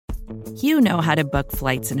You know how to book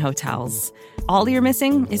flights and hotels. All you're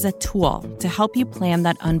missing is a tool to help you plan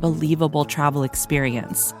that unbelievable travel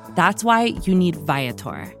experience. That's why you need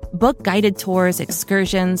Viator. Book guided tours,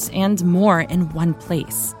 excursions, and more in one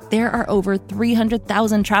place. There are over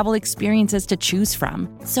 300,000 travel experiences to choose from,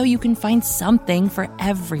 so you can find something for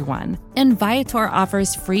everyone. And Viator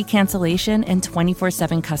offers free cancellation and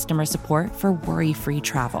 24/7 customer support for worry-free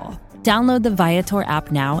travel. Download the Viator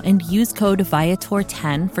app now and use code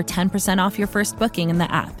Viator10 for 10% off your first booking in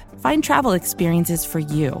the app. Find travel experiences for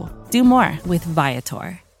you. Do more with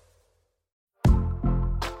Viator.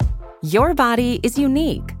 Your body is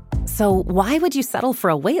unique. So why would you settle for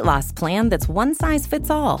a weight loss plan that's one size fits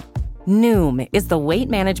all? Noom is the weight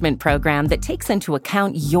management program that takes into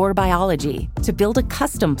account your biology to build a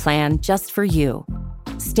custom plan just for you.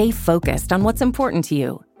 Stay focused on what's important to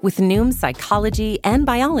you with Noom's psychology and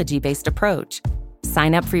biology-based approach.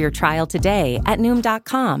 Sign up for your trial today at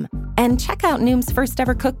Noom.com and check out Noom's first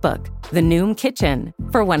ever cookbook, The Noom Kitchen,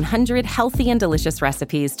 for 100 healthy and delicious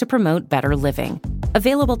recipes to promote better living.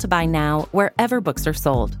 Available to buy now wherever books are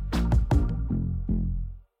sold.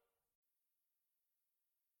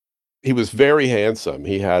 He was very handsome.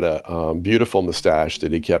 He had a beautiful mustache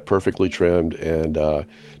that he kept perfectly trimmed and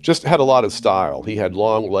just had a lot of style. He had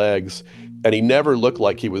long legs, and he never looked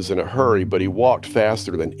like he was in a hurry, but he walked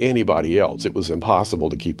faster than anybody else. It was impossible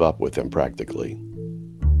to keep up with him practically.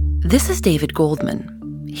 This is David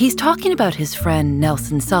Goldman. He's talking about his friend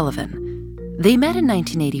Nelson Sullivan. They met in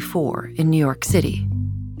 1984 in New York City.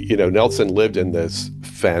 You know, Nelson lived in this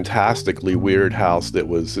fantastically weird house that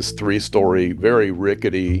was this 3-story, very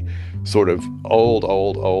rickety, sort of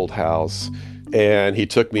old house. And he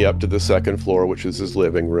took me up to the second floor, which is his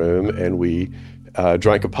living room, and we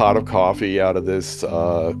drank a pot of coffee out of this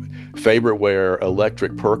Faberware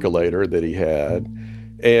electric percolator that he had.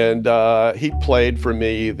 And he played for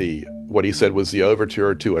me what he said was the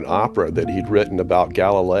overture to an opera that he'd written about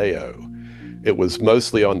Galileo. It was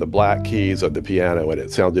mostly on the black keys of the piano, and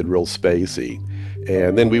it sounded real spacey.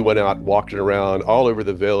 And then we went out walking around all over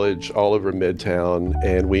the village, all over Midtown,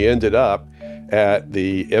 and we ended up at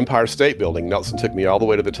the Empire State Building. Nelson took me all the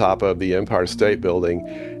way to the top of the Empire State Building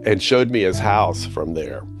and showed me his house from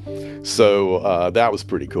there. So that was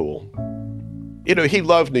pretty cool. You know, he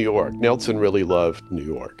loved New York. Nelson really loved New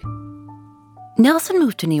York. Nelson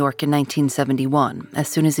moved to New York in 1971, as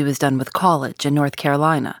soon as he was done with college in North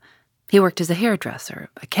Carolina. He worked as a hairdresser,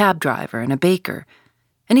 a cab driver, and a baker,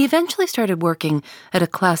 and he eventually started working at a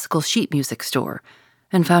classical sheet music store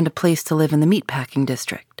and found a place to live in the meatpacking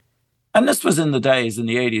district. And this was in the days, in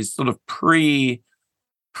the 80s, sort of pre-mega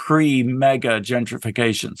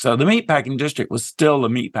gentrification. So the meatpacking district was still a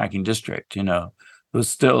meatpacking district, you know. There was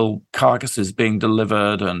still carcasses being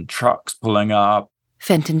delivered and trucks pulling up.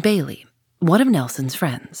 Fenton Bailey, one of Nelson's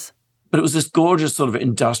friends. But it was this gorgeous sort of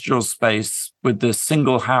industrial space with this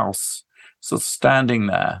single house sort of standing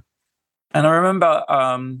there. And I remember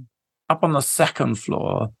up on the second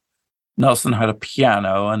floor, Nelson had a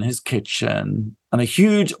piano and his kitchen and a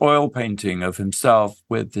huge oil painting of himself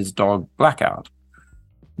with his dog Blackout.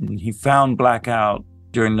 And he found Blackout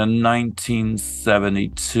during the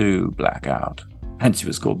 1972 blackout. Hence he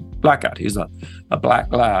was called Blackout. He's a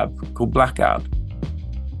black lab called Blackout.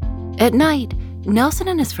 At night, Nelson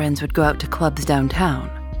and his friends would go out to clubs downtown.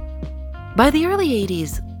 By the early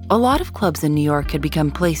 80s, a lot of clubs in New York had become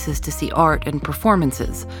places to see art and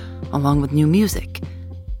performances, along with new music,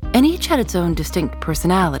 and each had its own distinct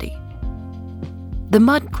personality. The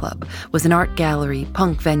Mud Club was an art gallery,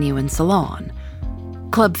 punk venue, and salon.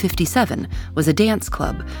 Club 57 was a dance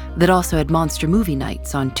club that also had monster movie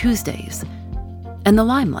nights on Tuesdays. And the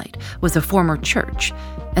Limelight was a former church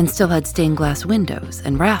and still had stained glass windows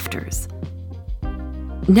and rafters.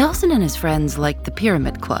 Nelson and his friends liked the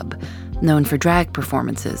Pyramid Club, known for drag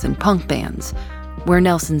performances and punk bands, where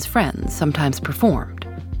Nelson's friends sometimes performed.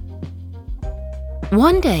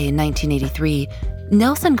 One day in 1983,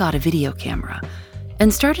 Nelson got a video camera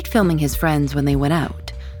and started filming his friends when they went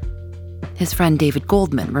out. His friend David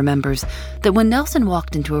Goldman remembers that when Nelson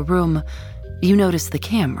walked into a room, you noticed the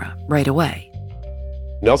camera right away.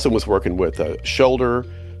 Nelson was working with a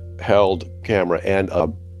shoulder-held camera and a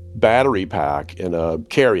battery pack and a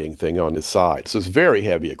carrying thing on his side. So it's very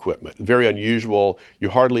heavy equipment, very unusual. You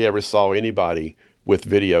hardly ever saw anybody with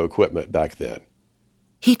video equipment back then.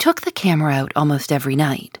 He took the camera out almost every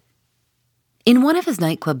night. In one of his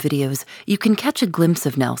nightclub videos, you can catch a glimpse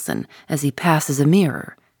of Nelson as he passes a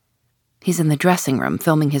mirror. He's in the dressing room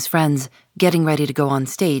filming his friends getting ready to go on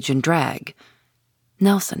stage and drag.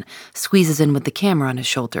 Nelson squeezes in with the camera on his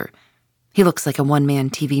shoulder. He looks like a one-man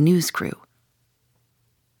TV news crew.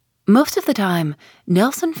 Most of the time,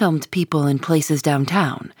 Nelson filmed people in places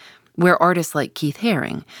downtown, where artists like Keith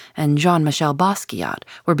Haring and Jean-Michel Basquiat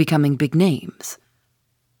were becoming big names.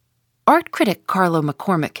 Art critic Carlo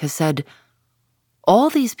McCormick has said, "All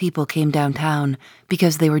these people came downtown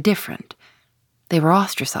because they were different. They were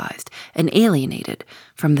ostracized and alienated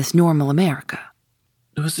from this normal America."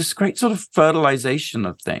 There was this great sort of fertilization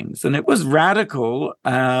of things, and it was radical,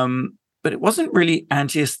 but it wasn't really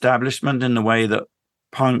anti-establishment in the way that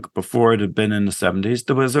punk before it had been in the 70s.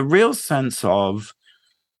 There was a real sense of,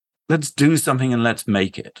 let's do something and let's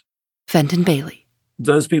make it. Fenton Bailey.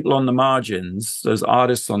 Those people on the margins, those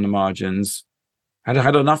artists on the margins, had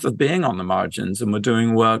had enough of being on the margins and were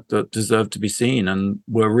doing work that deserved to be seen and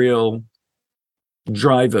were real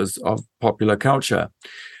drivers of popular culture.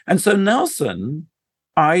 And so Nelson,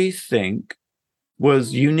 I think,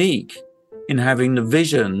 was unique in having the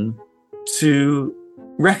vision to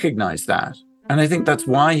recognize that. And I think that's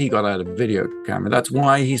why he got out a video camera. That's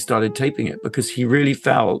why he started taping it, because he really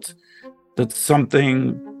felt that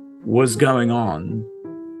something was going on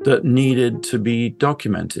that needed to be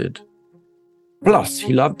documented. Plus,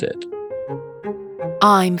 he loved it.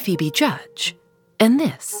 I'm Phoebe Judge, and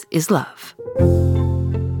this is Love.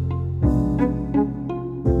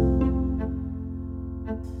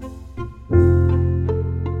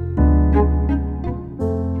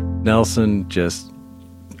 Nelson just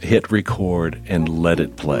hit record and let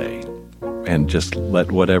it play, and just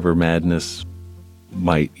let whatever madness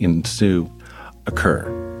might ensue occur.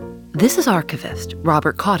 This is archivist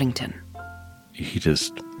Robert Coddington. He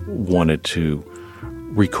just wanted to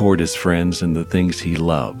record his friends and the things he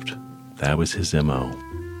loved. That was his MO.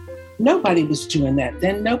 Nobody was doing that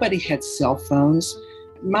then. Nobody had cell phones.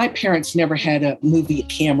 My parents never had a movie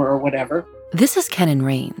camera or whatever. This is Kenan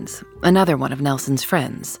Rains, another one of Nelson's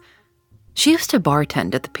friends. She used to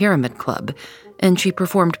bartend at the Pyramid Club, and she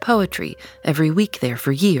performed poetry every week there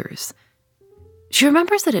for years. She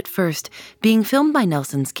remembers that at first, being filmed by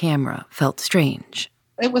Nelson's camera felt strange.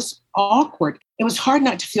 It was awkward. It was hard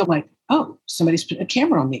not to feel like, oh, somebody's put a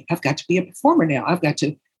camera on me. I've got to be a performer now. I've got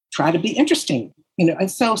to try to be interesting. And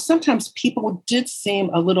so sometimes people did seem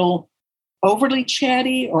a little overly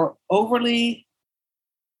chatty or overly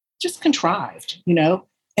just contrived,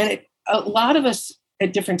 And a lot of us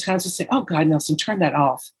at different times would say, oh, God, Nelson, turn that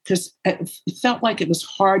off. Because it felt like it was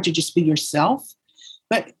hard to just be yourself.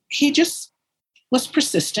 But he just was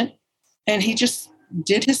persistent, and he just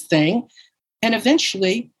did his thing. And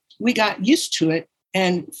eventually we got used to it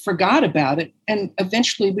and forgot about it. And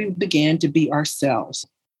eventually we began to be ourselves.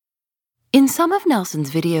 In some of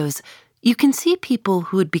Nelson's videos, you can see people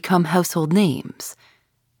who had become household names.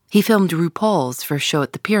 He filmed RuPaul's first show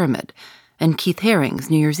at the Pyramid and Keith Haring's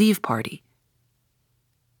New Year's Eve party.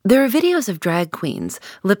 There are videos of drag queens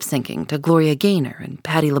lip-syncing to Gloria Gaynor and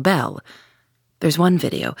Patti LaBelle. There's one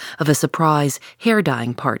video of a surprise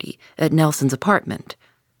hair-dyeing party at Nelson's apartment.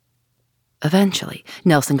 Eventually,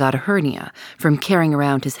 Nelson got a hernia from carrying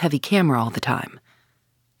around his heavy camera all the time.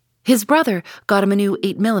 His brother got him a new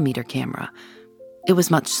 8mm camera. It was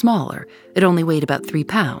much smaller. It only weighed about 3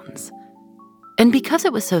 pounds. And because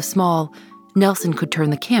it was so small, Nelson could turn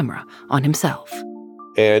the camera on himself.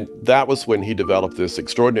 And that was when he developed this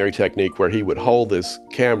extraordinary technique where he would hold this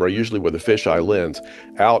camera, usually with a fisheye lens,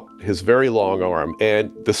 out his very long arm.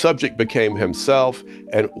 And the subject became himself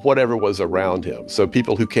and whatever was around him. So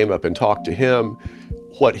people who came up and talked to him,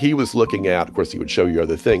 what he was looking at, of course, he would show you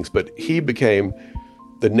other things, but he became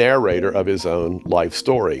the narrator of his own life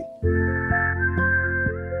story.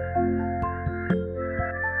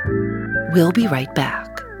 We'll be right back.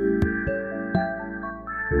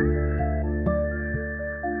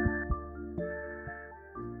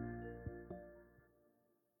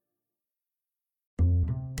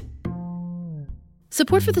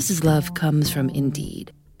 Support for This Is Love comes from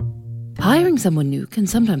Indeed. Hiring someone new can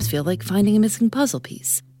sometimes feel like finding a missing puzzle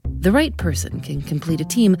piece. The right person can complete a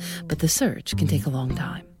team, but the search can take a long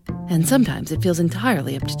time. And sometimes it feels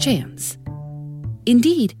entirely up to chance.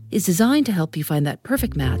 Indeed is designed to help you find that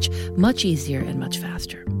perfect match much easier and much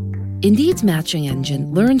faster. Indeed's matching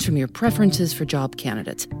engine learns from your preferences for job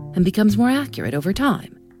candidates and becomes more accurate over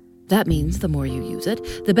time. That means the more you use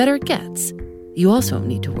it, the better it gets. You also don't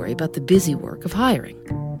need to worry about the busy work of hiring.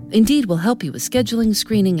 Indeed will help you with scheduling,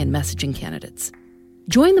 screening, and messaging candidates.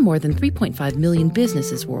 Join the more than 3.5 million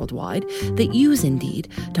businesses worldwide that use Indeed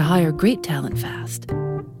to hire great talent fast.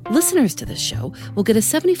 Listeners to this show will get a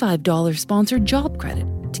 $75 sponsored job credit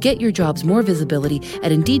to get your jobs more visibility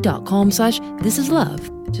at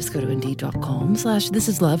Indeed.com/thisislove. Just go to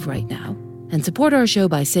Indeed.com/thisislove right now and support our show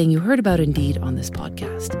by saying you heard about Indeed on this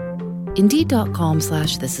podcast.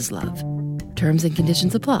 Indeed.com/thisislove. Terms and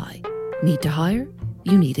conditions apply. Need to hire?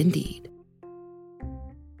 You need Indeed.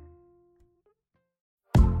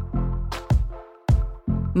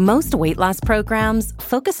 Most weight loss programs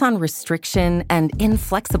focus on restriction and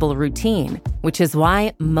inflexible routine, which is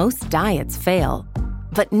why most diets fail.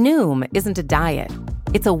 But Noom isn't a diet.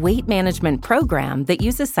 It's a weight management program that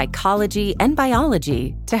uses psychology and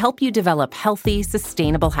biology to help you develop healthy,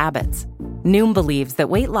 sustainable habits. Noom believes that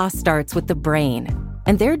weight loss starts with the brain,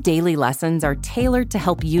 and their daily lessons are tailored to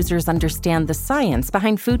help users understand the science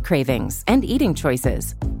behind food cravings and eating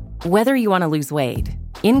choices. Whether you want to lose weight,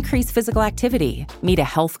 increase physical activity, meet a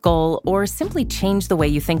health goal, or simply change the way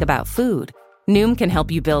you think about food, Noom can help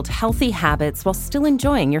you build healthy habits while still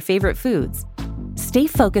enjoying your favorite foods. Stay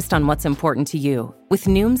focused on what's important to you with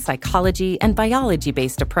Noom's psychology and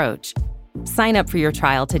biology-based approach. Sign up for your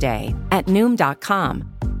trial today at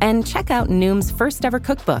Noom.com and check out Noom's first ever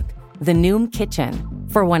cookbook, The Noom Kitchen,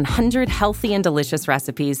 for 100 healthy and delicious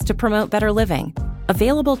recipes to promote better living.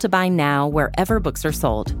 Available to buy now wherever books are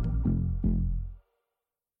sold.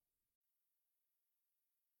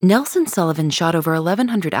 Nelson Sullivan shot over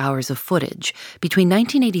 1,100 hours of footage between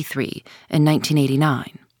 1983 and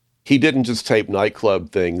 1989. He didn't just tape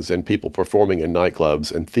nightclub things and people performing in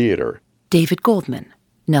nightclubs and theater. David Goldman,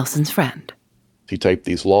 Nelson's friend. He taped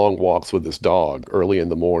these long walks with his dog early in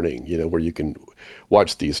the morning, where you can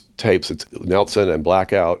watch these tapes. It's Nelson and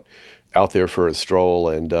Blackout out there for a stroll,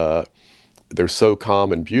 and they're so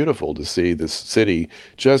calm and beautiful to see this city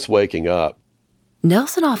just waking up.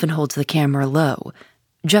 Nelson often holds the camera low,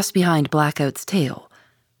 just behind Blackout's tail,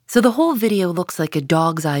 so the whole video looks like a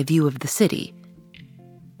dog's eye view of the city.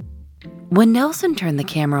 When Nelson turned the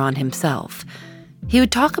camera on himself, he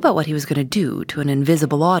would talk about what he was going to do to an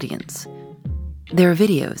invisible audience. There are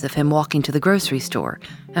videos of him walking to the grocery store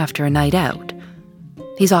after a night out.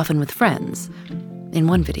 He's often with friends. In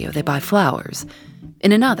one video, they buy flowers.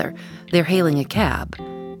 In another, they're hailing a cab.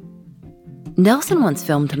 Nelson once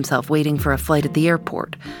filmed himself waiting for a flight at the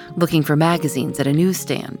airport, looking for magazines at a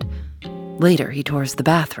newsstand. Later, he tours the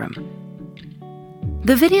bathroom.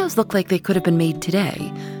 The videos look like they could have been made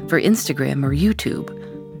today for Instagram or YouTube,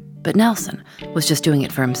 but Nelson was just doing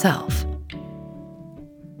it for himself.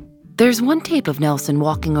 There's one tape of Nelson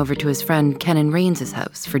walking over to his friend Kenan Rains'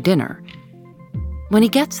 house for dinner. When he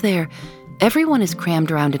gets there, everyone is crammed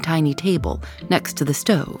around a tiny table next to the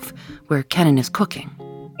stove where Kenan is cooking.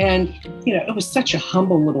 And, it was such a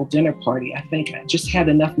humble little dinner party. I think I just had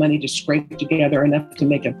enough money to scrape together enough to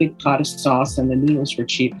make a big pot of sauce, and the noodles were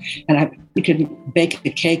cheap. And you could bake a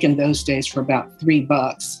cake in those days for about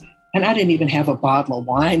 $3. And I didn't even have a bottle of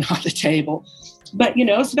wine on the table. But,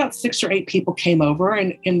 it was about 6 or 8 people came over,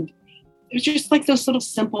 and it was just like those little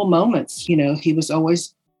simple moments. He was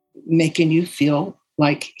always making you feel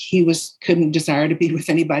like he couldn't desire to be with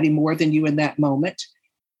anybody more than you in that moment.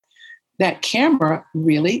 That camera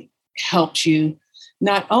really helped you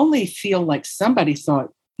not only feel like somebody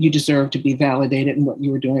thought you deserved to be validated in what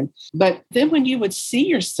you were doing, but then when you would see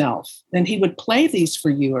yourself and he would play these for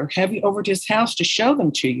you or have you over to his house to show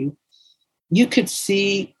them to you, you could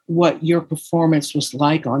see what your performance was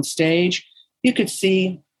like on stage. You could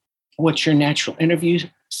see what your natural interview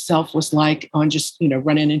self was like on just,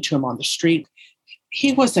 running into him on the street.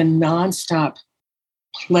 He was a nonstop,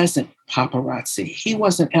 pleasant paparazzi. He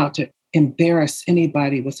wasn't out to embarrass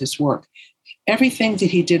anybody with his work. Everything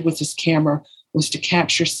that he did with his camera was to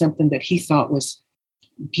capture something that he thought was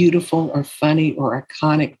beautiful or funny or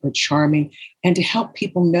iconic or charming, and to help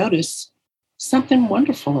people notice something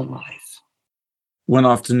wonderful in life. One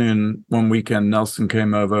afternoon, one weekend, Nelson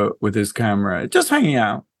came over with his camera, just hanging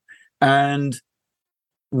out. And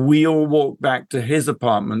we all walked back to his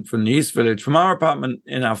apartment from the East Village. From our apartment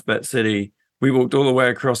in Alphabet City, we walked all the way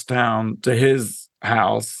across town to his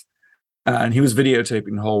house. And he was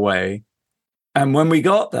videotaping the whole way. And when we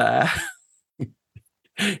got there,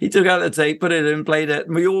 he took out the tape, put it in, played it,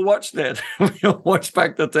 and we all watched it. We all watched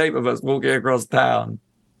back the tape of us walking across town.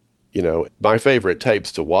 My favorite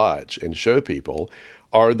tapes to watch and show people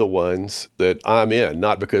are the ones that I'm in,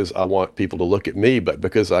 not because I want people to look at me, but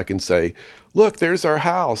because I can say, look, there's our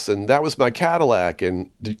house, and that was my Cadillac,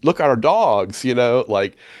 and look at our dogs,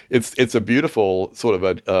 it's a beautiful sort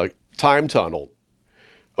of a time tunnel.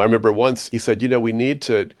 I remember once he said, we need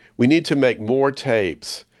to make more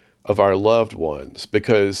tapes of our loved ones,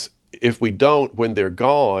 because if we don't, when they're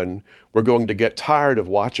gone, we're going to get tired of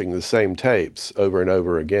watching the same tapes over and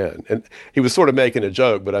over again. And he was sort of making a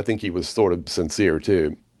joke, but I think he was sort of sincere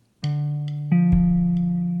too.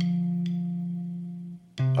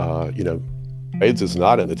 AIDS is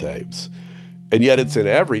not in the tapes. And yet it's in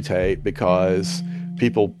every tape because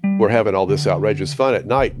people were having all this outrageous fun at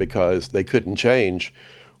night because they couldn't change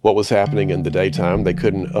what was happening in the daytime. They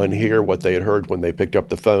couldn't unhear what they had heard when they picked up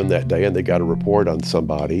the phone that day and they got a report on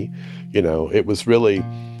somebody. It was really,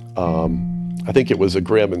 I think it was a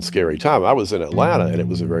grim and scary time. I was in Atlanta, and it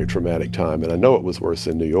was a very traumatic time, and I know it was worse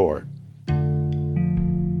in New York.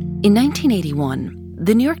 In 1981,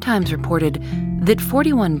 the New York Times reported that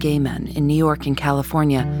 41 gay men in New York and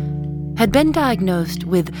California had been diagnosed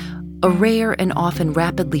with a rare and often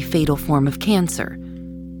rapidly fatal form of cancer.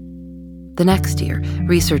 The next year,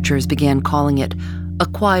 researchers began calling it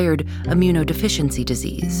acquired immunodeficiency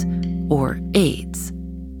disease, or AIDS.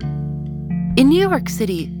 In New York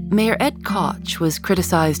City, Mayor Ed Koch was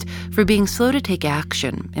criticized for being slow to take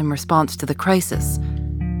action in response to the crisis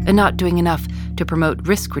and not doing enough to promote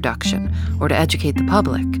risk reduction or to educate the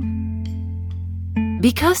public.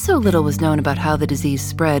 Because so little was known about how the disease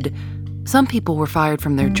spread, some people were fired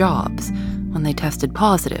from their jobs when they tested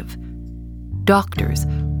positive. Doctors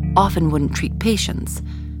often wouldn't treat patients,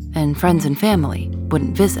 and friends and family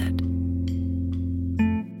wouldn't visit.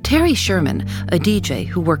 Terry Sherman, a DJ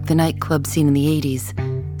who worked the nightclub scene in the 80s,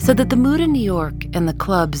 said that the mood in New York and the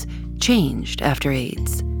clubs changed after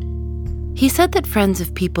AIDS. He said that friends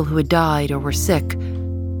of people who had died or were sick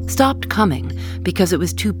stopped coming because it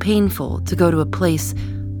was too painful to go to a place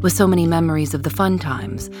with so many memories of the fun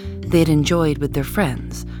times they had enjoyed with their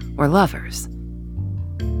friends or lovers.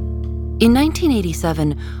 In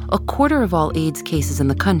 1987, a quarter of all AIDS cases in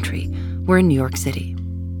the country were in New York City.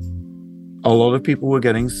 A lot of people were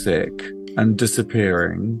getting sick and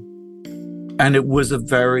disappearing, and it was a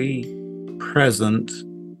very present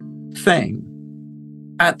thing.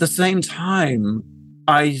 At the same time,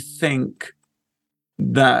 I think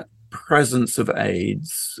that presence of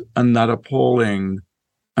AIDS and that appalling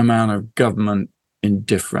amount of government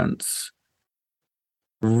indifference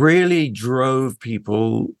really drove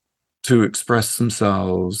people to express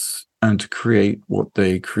themselves and to create what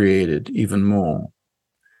they created even more.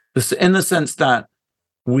 In the sense that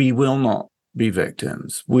we will not be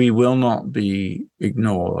victims. We will not be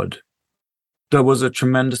ignored. There was a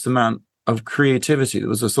tremendous amount of creativity. There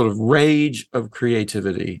was a sort of rage of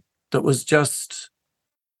creativity that was just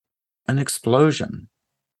an explosion.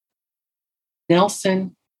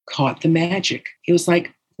 Nelson caught the magic. He was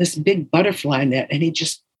like this big butterfly net, and he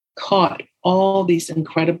just caught all these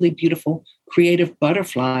incredibly beautiful, creative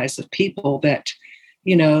butterflies of people that,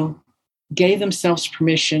 gave themselves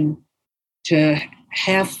permission to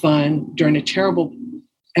have fun during a terrible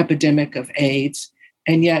epidemic of AIDS.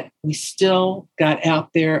 And yet we still got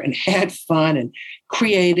out there and had fun and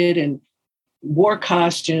created and wore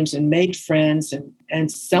costumes and made friends and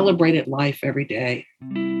celebrated life every day.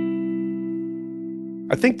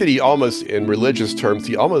 I think that he almost, in religious terms,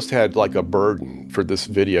 he almost had like a burden for this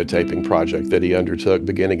videotaping project that he undertook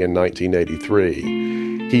beginning in 1983.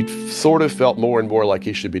 He sort of felt more and more like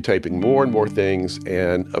he should be taping more and more things.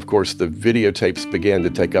 And of course, the videotapes began to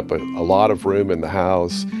take up a lot of room in the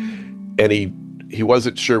house. And he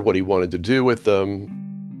wasn't sure what he wanted to do with them.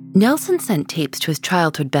 Nelson sent tapes to his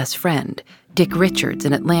childhood best friend, Dick Richards,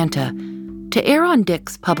 in Atlanta, to air on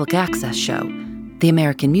Dick's public access show, The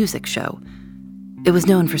American Music Show. It was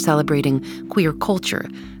known for celebrating queer culture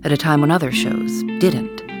at a time when other shows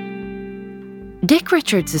didn't. Dick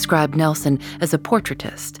Richards described Nelson as a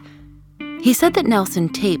portraitist. He said that Nelson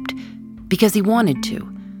taped because he wanted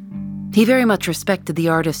to. He very much respected the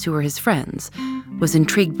artists who were his friends, was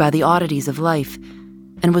intrigued by the oddities of life,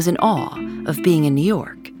 and was in awe of being in New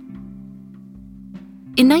York.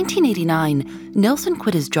 In 1989, Nelson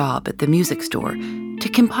quit his job at the music store to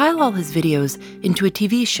compile all his videos into a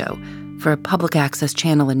TV show for a public access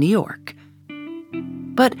channel in New York.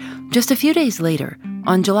 But just a few days later,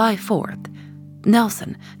 on July 4th,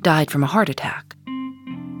 Nelson died from a heart attack.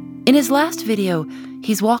 In his last video,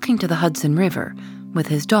 he's walking to the Hudson River with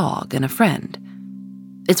his dog and a friend.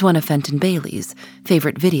 It's one of Fenton Bailey's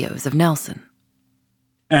favorite videos of Nelson.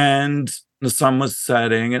 And the sun was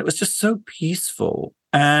setting, and it was just so peaceful.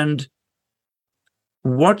 And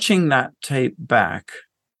watching that tape back,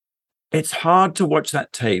 it's hard to watch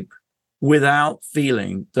that tape without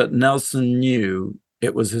feeling that Nelson knew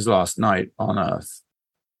it was his last night on Earth.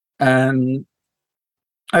 And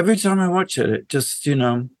every time I watch it, it just,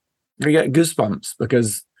 I get goosebumps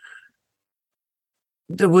because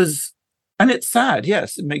there was, and it's sad,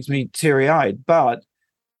 yes, it makes me teary-eyed, but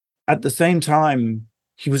at the same time,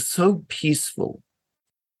 he was so peaceful.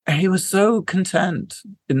 And he was so content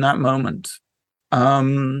in that moment.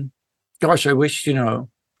 Gosh, I wish,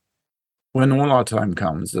 when all our time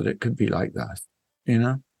comes, that it could be like that,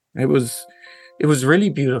 It was really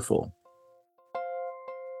beautiful.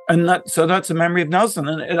 And so that's a memory of Nelson.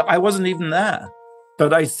 And I wasn't even there,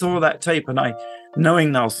 but I saw that tape, and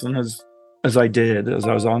knowing Nelson as I did, as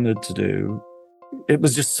I was honored to do, it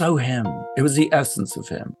was just so him. It was the essence of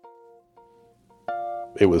him.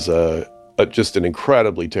 It was just an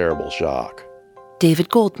incredibly terrible shock. David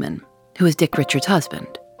Goldman, who is Dick Richards'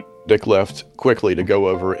 husband. Dick left quickly to go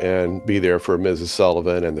over and be there for Mrs.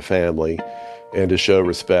 Sullivan and the family, and to show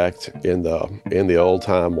respect in the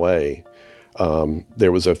old-time way.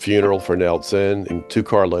 There was a funeral for Nelson, and 2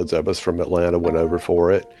 carloads of us from Atlanta went over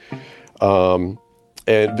for it. And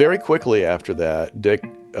very quickly after that, Dick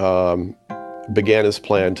began his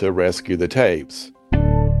plan to rescue the tapes.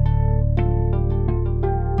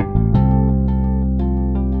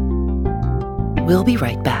 We'll be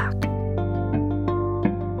right back.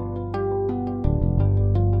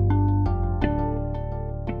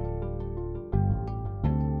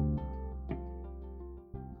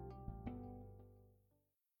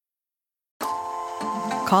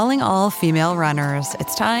 Calling all female runners,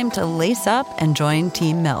 it's time to lace up and join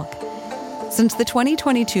Team Milk. Since the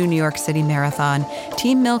 2022 New York City Marathon,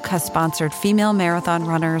 Team Milk has sponsored female marathon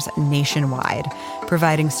runners nationwide,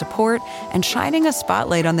 providing support and shining a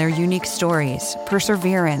spotlight on their unique stories,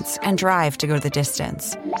 perseverance, and drive to go the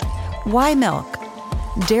distance. Why milk?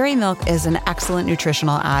 Dairy milk is an excellent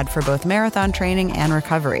nutritional add for both marathon training and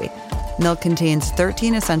recovery. Milk contains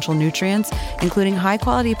 13 essential nutrients, including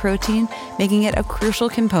high-quality protein, making it a crucial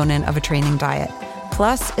component of a training diet.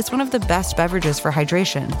 Plus, it's one of the best beverages for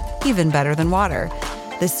hydration, even better than water.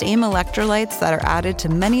 The same electrolytes that are added to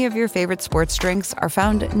many of your favorite sports drinks are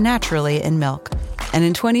found naturally in milk. And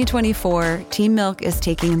in 2024, Team Milk is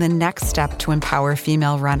taking the next step to empower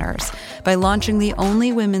female runners by launching the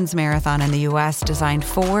only women's marathon in the U.S. designed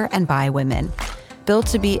for and by women. Built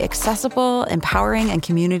to be accessible, empowering, and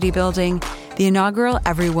community building, the inaugural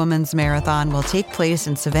Every Woman's Marathon will take place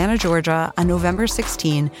in Savannah, Georgia on November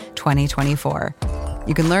 16, 2024.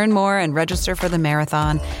 You can learn more and register for the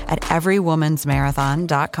marathon at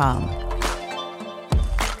everywomansmarathon.com.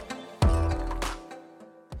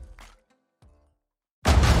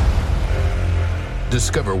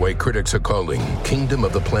 Discover why critics are calling Kingdom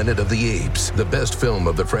of the Planet of the Apes the best film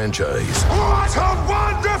of the franchise. What a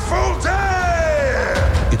wonderful day!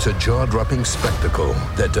 It's a jaw-dropping spectacle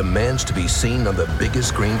that demands to be seen on the biggest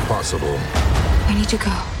screen possible. I need to go.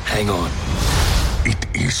 Hang on. It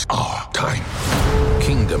is our time.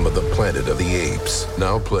 Kingdom of the Planet of the Apes.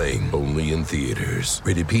 Now playing only in theaters.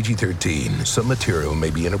 Rated PG-13. Some material may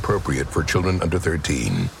be inappropriate for children under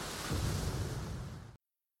 13.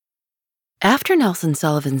 After Nelson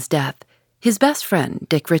Sullivan's death, his best friend,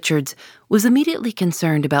 Dick Richards, was immediately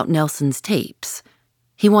concerned about Nelson's tapes.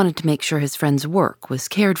 He wanted to make sure his friend's work was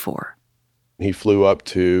cared for. He flew up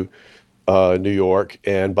to New York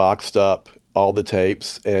and boxed up all the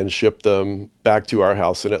tapes and shipped them back to our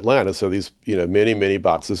house in Atlanta. So these, many, many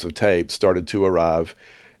boxes of tapes started to arrive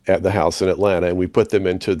at the house in Atlanta, and we put them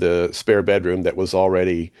into the spare bedroom that was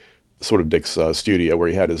already sort of Dick's studio, where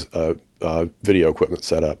he had his video equipment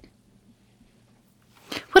set up.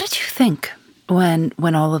 What did you think when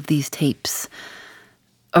all of these tapes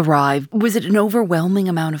arrived? Was it an overwhelming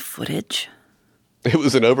amount of footage? It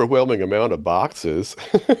was an overwhelming amount of boxes.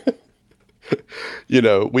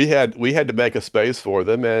 We had to make a space for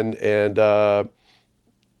them, and I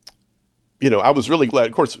was really glad,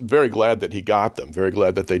 of course, very glad that he got them, very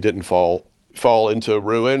glad that they didn't fall into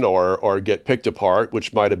ruin or get picked apart,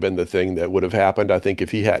 which might have been the thing that would have happened. I think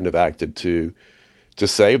if he hadn't have acted to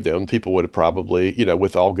save them, people would have probably,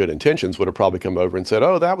 with all good intentions, would have probably come over and said,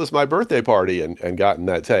 "Oh, that was my birthday party," and gotten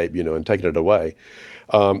that tape, and taken it away.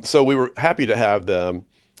 So we were happy to have them,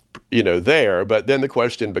 there. But then the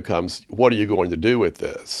question becomes, what are you going to do with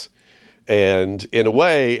this? And in a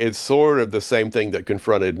way, it's sort of the same thing that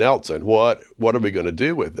confronted Nelson. What are we going to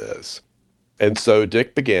do with this? And so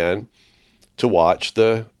Dick began to watch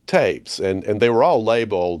the tapes, and they were all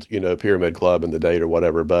labeled, Pyramid Club and The Date or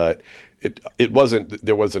whatever, but there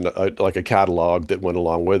wasn't like a catalog that went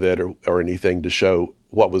along with it or anything to show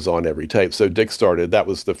what was on every tape. So Dick that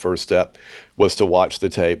was the first step, was to watch the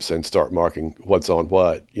tapes and start marking what's on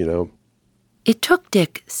what, It took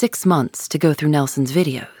Dick 6 months to go through Nelson's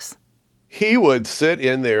videos. He would sit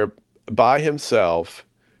in there by himself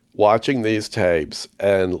watching these tapes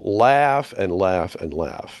and laugh and laugh and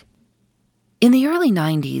laugh. In the early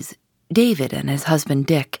 90s, David and his husband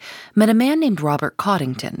Dick met a man named Robert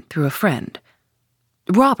Coddington through a friend.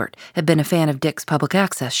 Robert had been a fan of Dick's public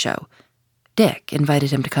access show. Dick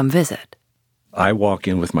invited him to come visit. I walk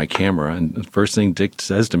in with my camera, and the first thing Dick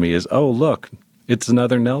says to me is, "Oh, look, it's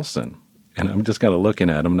another Nelson." And I'm just kind of looking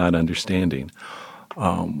at him, not understanding.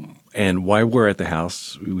 And while we're at the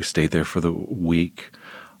house, we stayed there for the week,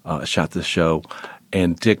 shot the show,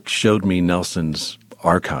 and Dick showed me Nelson's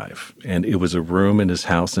archive. And it was a room in his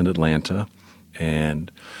house in Atlanta,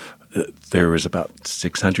 and there was about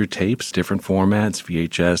 600 tapes, different formats,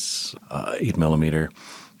 VHS, 8 millimeter.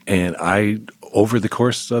 And over the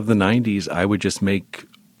course of the 90s, I would just make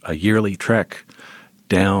a yearly trek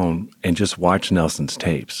down and just watch Nelson's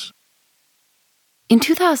tapes. In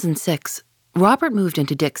 2006, Robert moved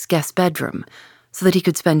into Dick's guest bedroom so that he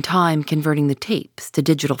could spend time converting the tapes to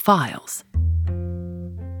digital files.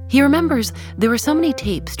 He remembers there were so many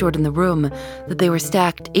tapes stored in the room that they were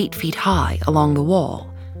stacked 8 feet high along the wall.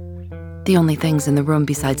 The only things in the room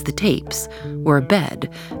besides the tapes were a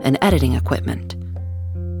bed and editing equipment.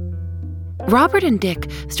 Robert and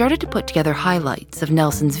Dick started to put together highlights of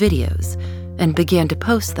Nelson's videos and began to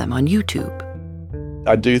post them on YouTube.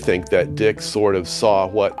 I do think that Dick sort of saw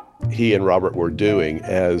what he and Robert were doing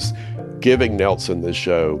as giving Nelson the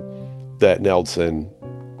show that Nelson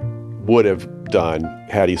would have done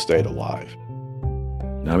had he stayed alive.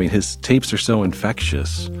 I mean, his tapes are so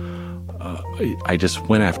infectious. I just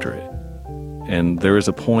went after it. And there was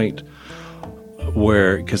a point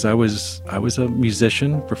where, because I was a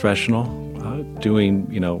musician, professional, doing,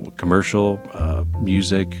 commercial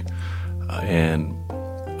music, and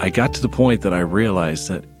I got to the point that I realized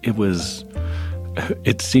that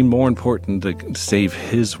it seemed more important to save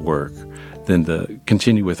his work than to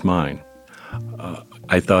continue with mine.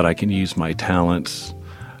 I thought I can use my talents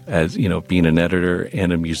as, being an editor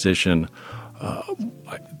and a musician.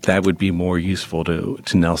 That would be more useful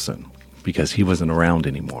to Nelson because he wasn't around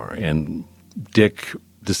anymore. And Dick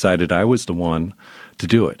decided I was the one to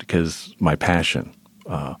do it because my passion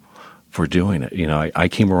for doing it. I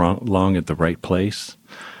came along at the right place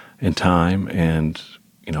and time, and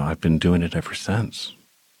I've been doing it ever since.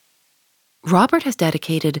 Robert has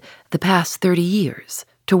dedicated the past 30 years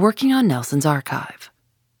to working on Nelson's archive.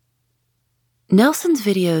 Nelson's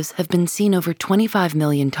videos have been seen over 25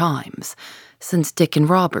 million times since Dick and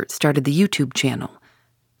Robert started the YouTube channel.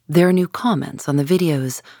 There are new comments on the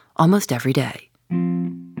videos almost every day.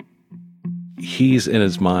 He's in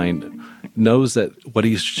his mind, knows that what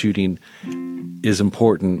he's shooting is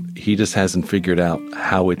important. He just hasn't figured out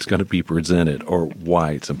how it's going to be presented or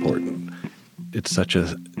why it's important. It's such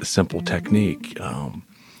a simple technique.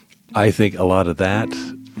 I think a lot of that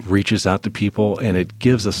reaches out to people, and it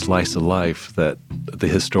gives a slice of life that the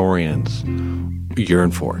historians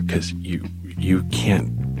yearn for, because you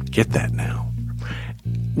can't get that now.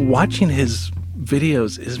 Watching his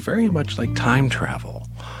videos is very much like time travel.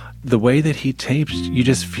 The way that he tapes, you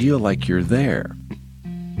just feel like you're there.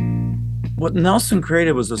 What Nelson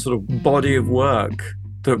created was a sort of body of work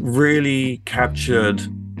that really captured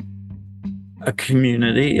a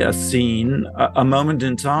community, a scene, a moment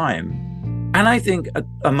in time. And I think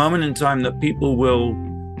a moment in time that people will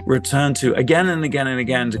return to again and again and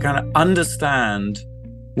again to kind of understand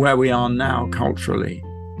where we are now culturally.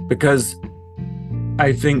 Because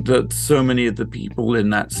I think that so many of the people in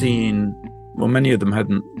that scene, well, many of them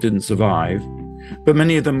didn't survive, but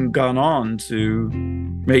many of them gone on to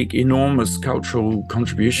make enormous cultural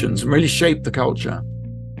contributions and really shape the culture.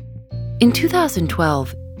 In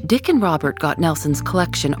 2012, Dick and Robert got Nelson's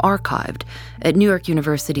collection archived at New York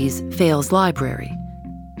University's Fales Library.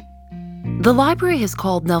 The library has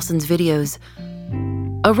called Nelson's videos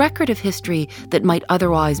a record of history that might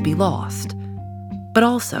otherwise be lost, but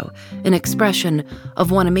also an expression of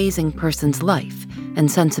one amazing person's life and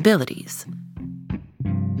sensibilities.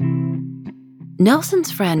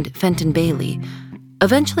 Nelson's friend Fenton Bailey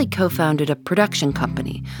eventually co-founded a production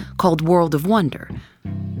company called World of Wonder,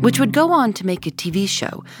 which would go on to make a TV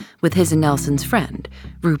show with his and Nelson's friend,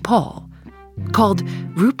 RuPaul, called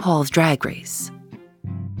RuPaul's Drag Race.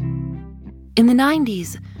 In the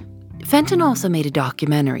 90s, Fenton also made a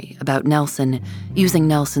documentary about Nelson using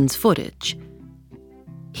Nelson's footage.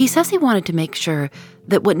 He says he wanted to make sure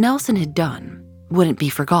that what Nelson had done wouldn't be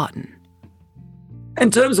forgotten. In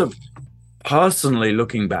terms of personally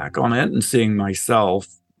looking back on it and seeing myself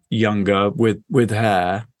younger with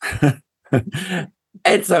hair,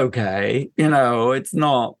 it's okay. It's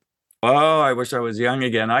not, oh, I wish I was young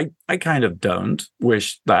again. I kind of don't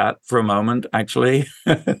wish that for a moment, actually.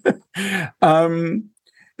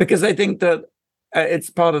 Because I think that it's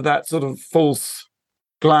part of that sort of false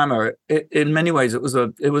glamour. In many ways, it was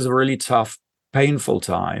a really tough, painful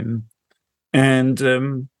time.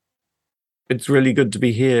 And it's really good to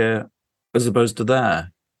be here as opposed to there.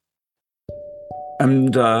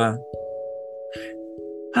 And I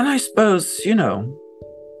suppose, the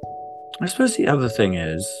other thing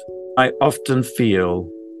is, I often feel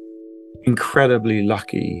incredibly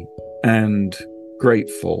lucky and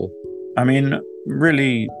grateful. I mean,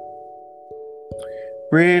 really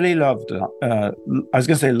loved, I was going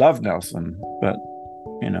to say loved Nelson, but,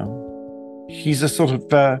 he's a sort of,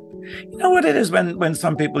 you know what it is when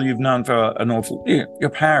some people you've known for an awful, your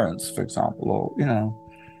parents, for example, or,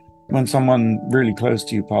 when someone really close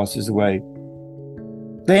to you passes away,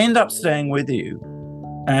 they end up staying with you.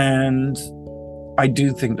 And I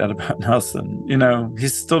do think that about Nelson.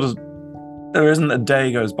 He's sort of, there isn't a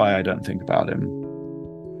day goes by I don't think about him.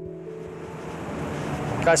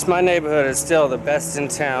 Gosh, my neighborhood is still the best in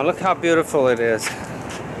town. Look how beautiful it is.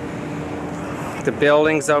 The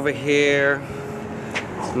buildings over here,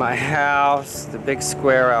 my house, the big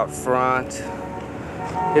square out front.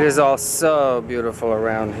 It is all so beautiful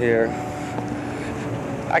around here.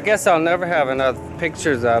 I guess I'll never have enough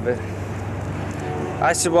pictures of it.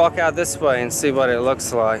 I should walk out this way and see what it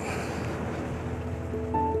looks like.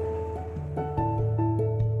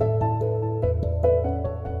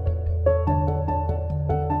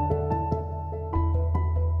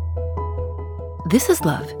 This Is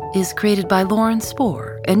Love is created by Lauren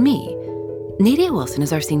Spohr and me. Nadia Wilson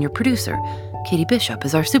is our senior producer. Katie Bishop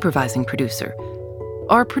is our supervising producer.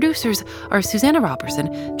 Our producers are Susanna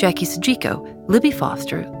Robertson, Jackie Sajiko, Libby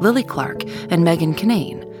Foster, Lily Clark, and Megan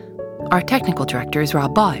Kinane. Our technical director is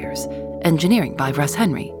Rob Byers. Engineering by Russ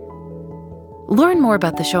Henry. Learn more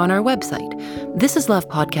about the show on our website,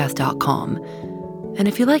 thisislovepodcast.com. And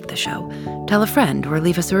if you like the show, tell a friend or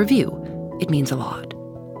leave us a review. It means a lot.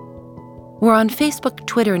 We're on Facebook,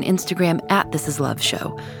 Twitter, and Instagram at This Is Love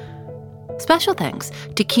Show. Special thanks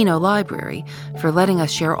to Kino Library for letting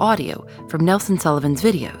us share audio from Nelson Sullivan's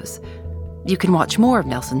videos. You can watch more of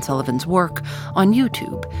Nelson Sullivan's work on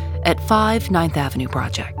YouTube at 5 9th Avenue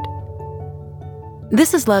Project.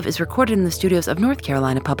 This Is Love is recorded in the studios of North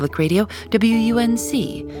Carolina Public Radio,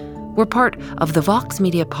 WUNC. We're part of the Vox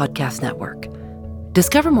Media Podcast Network.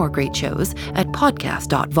 Discover more great shows at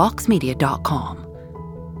podcast.voxmedia.com.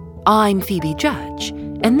 I'm Phoebe Judge,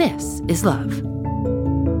 and this is Love.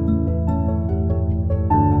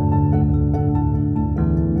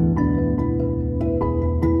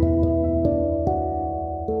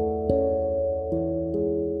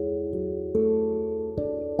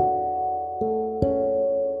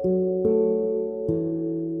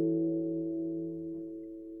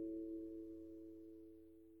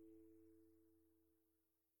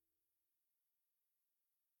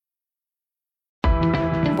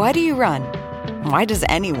 Why do you run? Why does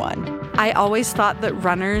anyone? I always thought that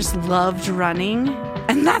runners loved running,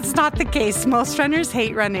 and that's not the case. Most runners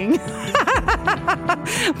hate running,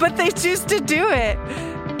 but they choose to do it.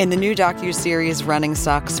 In the new docuseries Running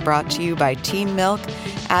Sucks, brought to you by Team Milk,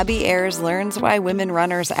 Abby Ayers learns why women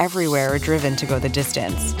runners everywhere are driven to go the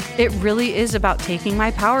distance. It really is about taking my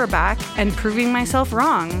power back and proving myself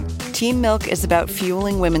wrong. Team Milk is about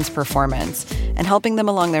fueling women's performance and helping them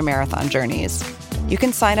along their marathon journeys. You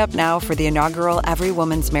can sign up now for the inaugural Every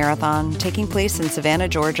Woman's Marathon taking place in Savannah,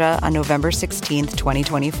 Georgia on November 16th,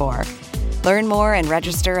 2024. Learn more and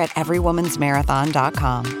register at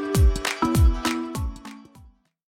everywomansmarathon.com.